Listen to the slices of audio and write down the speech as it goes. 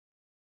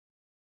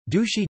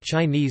Dushi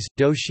Chinese,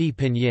 doushi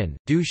pinyin,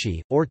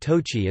 dushi, or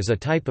tochi is a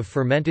type of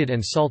fermented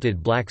and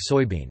salted black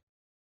soybean.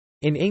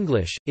 In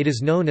English, it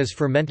is known as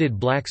fermented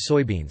black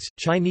soybeans,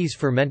 Chinese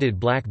fermented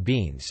black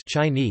beans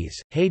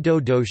Chinese, heido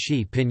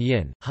doushi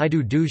pinyin,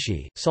 haidu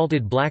dushi,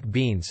 salted black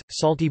beans,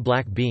 salty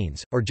black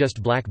beans, or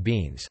just black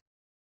beans.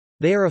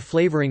 They are a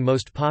flavoring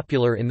most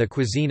popular in the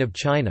cuisine of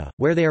China,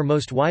 where they are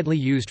most widely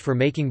used for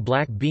making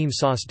black bean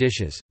sauce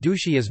dishes.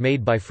 Dushi is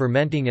made by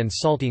fermenting and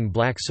salting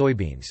black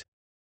soybeans.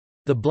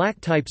 The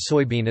black-type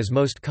soybean is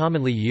most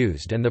commonly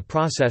used and the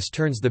process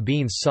turns the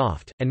beans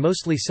soft, and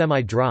mostly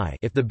semi-dry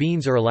if the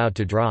beans are allowed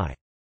to dry.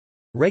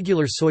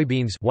 Regular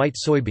soybeans, white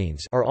soybeans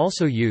are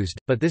also used,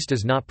 but this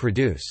does not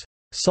produce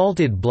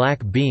salted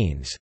black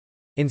beans.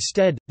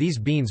 Instead, these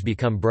beans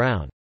become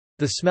brown.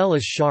 The smell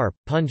is sharp,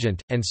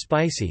 pungent, and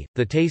spicy,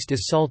 the taste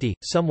is salty,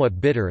 somewhat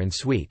bitter and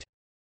sweet.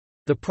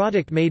 The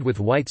product made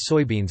with white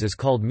soybeans is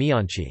called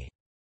mianchi.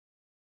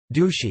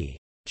 Dushi,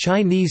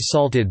 Chinese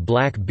salted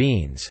black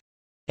beans,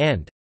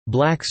 and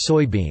black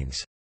soybeans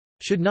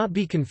should not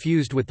be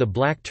confused with the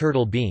black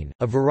turtle bean,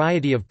 a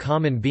variety of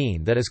common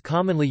bean that is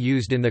commonly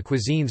used in the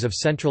cuisines of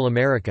Central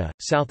America,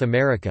 South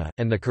America,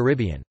 and the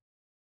Caribbean.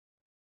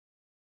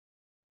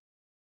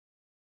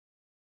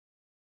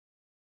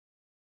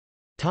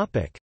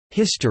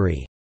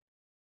 History.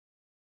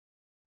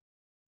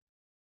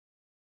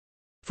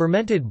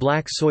 Fermented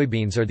black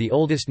soybeans are the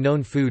oldest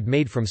known food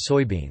made from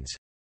soybeans.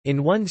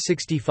 In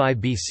 165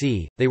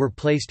 BC, they were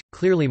placed,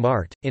 clearly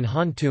marked, in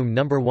Han Tomb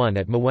No. 1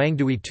 at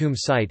Mawangdui Tomb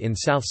site in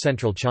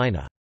south-central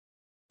China.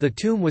 The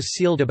tomb was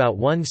sealed about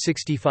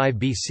 165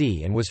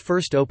 BC and was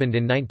first opened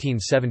in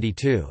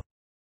 1972.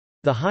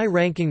 The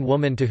high-ranking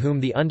woman to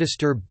whom the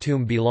undisturbed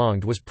tomb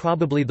belonged was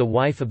probably the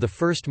wife of the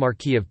first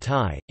Marquis of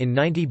Tai. In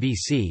 90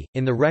 BC,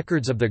 in the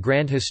records of the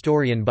Grand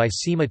Historian by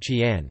Sima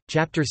Qian,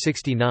 Chapter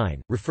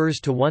 69,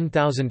 refers to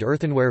 1,000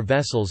 earthenware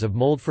vessels of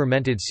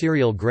mold-fermented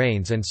cereal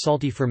grains and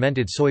salty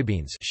fermented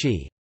soybeans.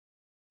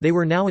 They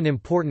were now an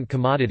important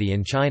commodity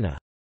in China.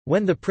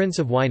 When the Prince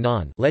of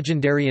Huainan,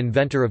 legendary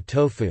inventor of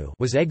tofu,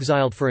 was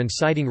exiled for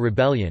inciting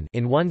rebellion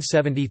in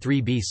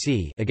 173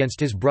 BC against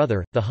his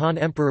brother, the Han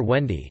Emperor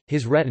Wendi,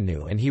 his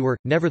retinue and he were,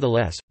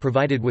 nevertheless,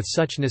 provided with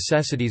such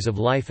necessities of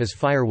life as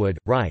firewood,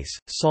 rice,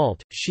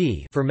 salt,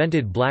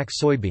 fermented black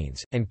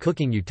soybeans, and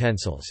cooking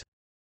utensils.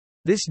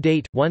 This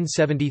date,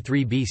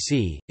 173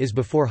 BC, is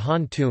before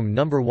Han Tomb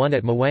No. 1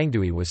 at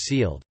Mawangdui was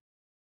sealed.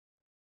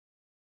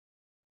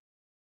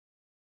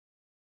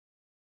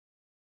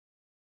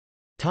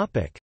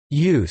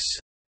 Use.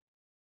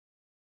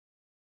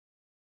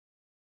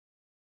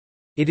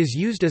 It is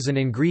used as an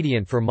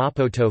ingredient for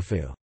mapo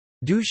tofu.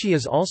 Dushi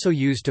is also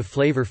used to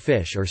flavor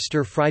fish or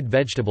stir-fried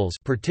vegetables,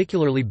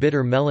 particularly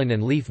bitter melon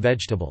and leaf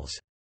vegetables.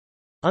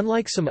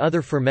 Unlike some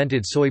other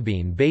fermented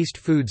soybean-based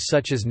foods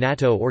such as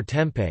natto or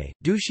tempeh,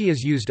 dushi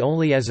is used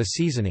only as a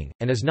seasoning,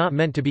 and is not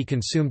meant to be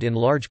consumed in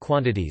large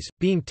quantities,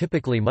 being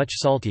typically much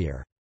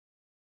saltier.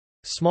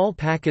 Small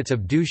packets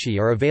of dushi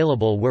are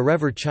available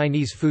wherever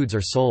Chinese foods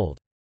are sold.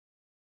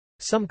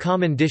 Some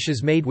common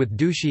dishes made with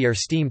dushi are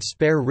steamed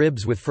spare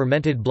ribs with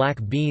fermented black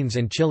beans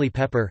and chili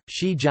pepper,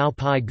 shi jiao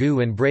pai gu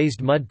and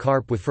braised mud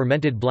carp with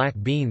fermented black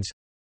beans.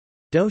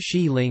 Do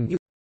shi ling.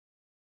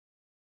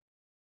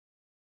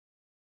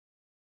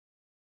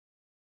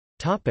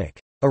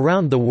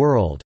 Around the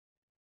world.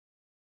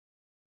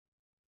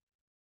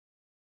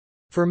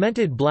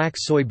 Fermented black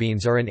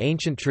soybeans are an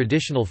ancient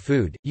traditional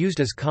food, used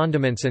as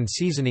condiments and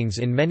seasonings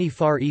in many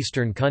Far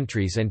Eastern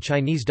countries and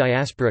Chinese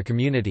diaspora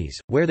communities,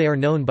 where they are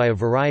known by a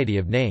variety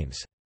of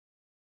names.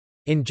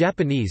 In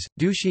Japanese,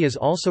 dushi is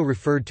also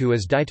referred to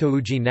as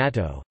daitouji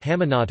natto,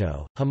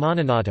 hamanato,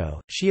 hamananato,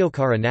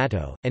 shiokara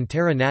natto, and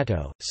tera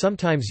natto,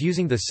 sometimes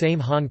using the same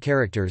Han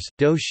characters,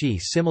 do-shi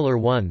similar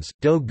ones,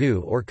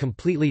 do-gu or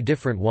completely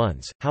different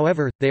ones,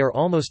 however, they are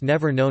almost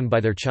never known by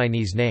their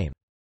Chinese name.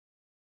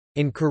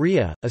 In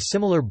Korea, a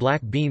similar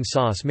black bean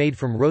sauce made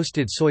from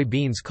roasted soy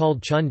beans called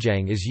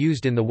chunjang is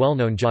used in the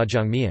well-known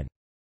jjajangmyeon.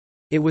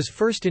 It was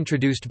first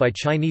introduced by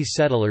Chinese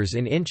settlers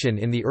in Incheon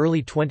in the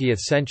early 20th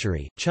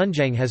century.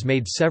 Chunjang has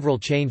made several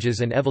changes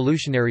and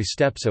evolutionary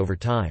steps over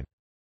time.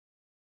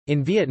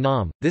 In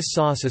Vietnam, this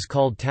sauce is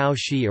called tao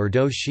shi or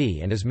do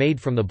shi and is made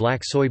from the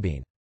black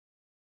soybean.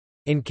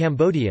 In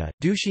Cambodia,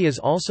 dushi is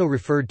also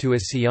referred to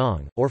as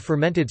siong, or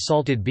fermented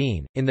salted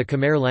bean, in the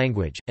Khmer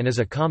language, and is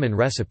a common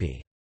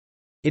recipe.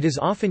 It is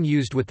often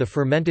used with the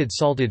fermented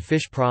salted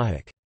fish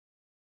prahok.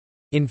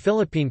 In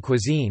Philippine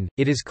cuisine,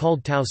 it is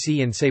called tao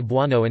si in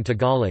Cebuano and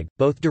Tagalog,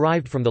 both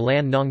derived from the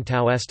lan nong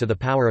tao s to the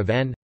power of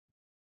n.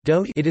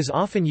 Do. It is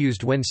often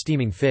used when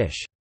steaming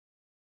fish.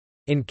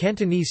 In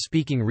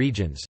Cantonese-speaking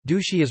regions,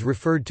 dushi is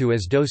referred to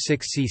as do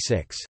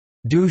 6c6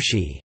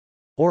 dushi,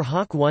 or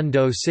hok 1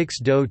 do 6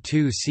 do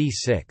 2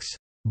 c6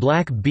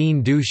 black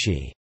bean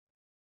dushi.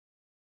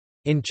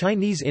 In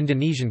Chinese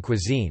Indonesian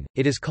cuisine,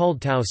 it is called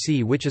tao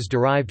si, which is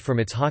derived from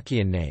its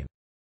Hokkien name.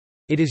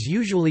 It is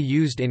usually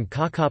used in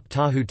kakap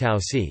tahu tao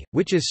si,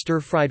 which is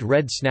stir-fried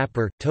red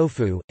snapper,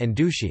 tofu, and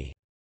dushi.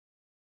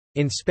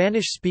 In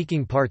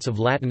Spanish-speaking parts of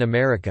Latin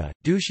America,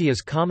 douxi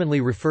is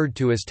commonly referred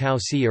to as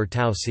tauci or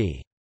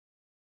tauci.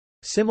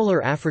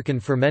 Similar African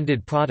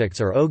fermented products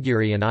are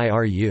ogiri and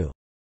iru.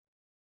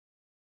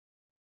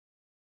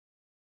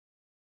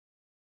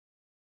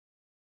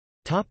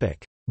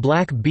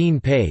 Black bean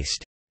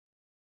paste.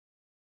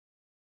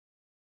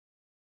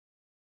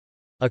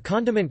 A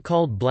condiment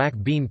called black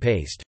bean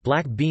paste,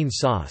 black bean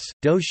sauce,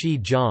 do shi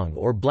jiang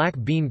or black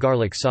bean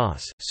garlic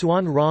sauce,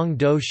 suan rong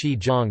do shi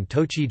jiang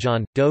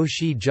tochijian, do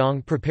shi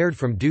jiang prepared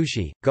from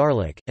douxi,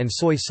 garlic, and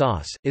soy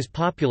sauce, is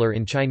popular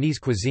in Chinese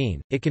cuisine.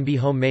 It can be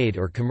homemade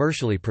or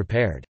commercially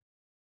prepared.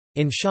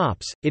 In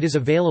shops, it is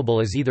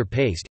available as either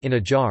paste in a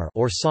jar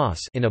or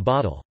sauce in a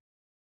bottle.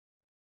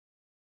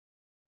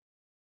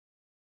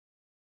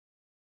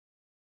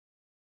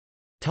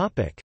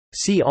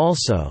 See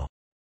also: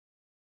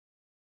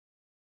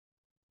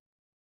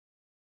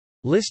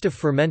 List of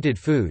fermented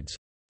foods,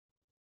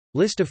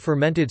 List of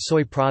fermented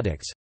soy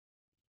products,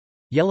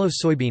 Yellow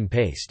soybean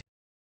paste.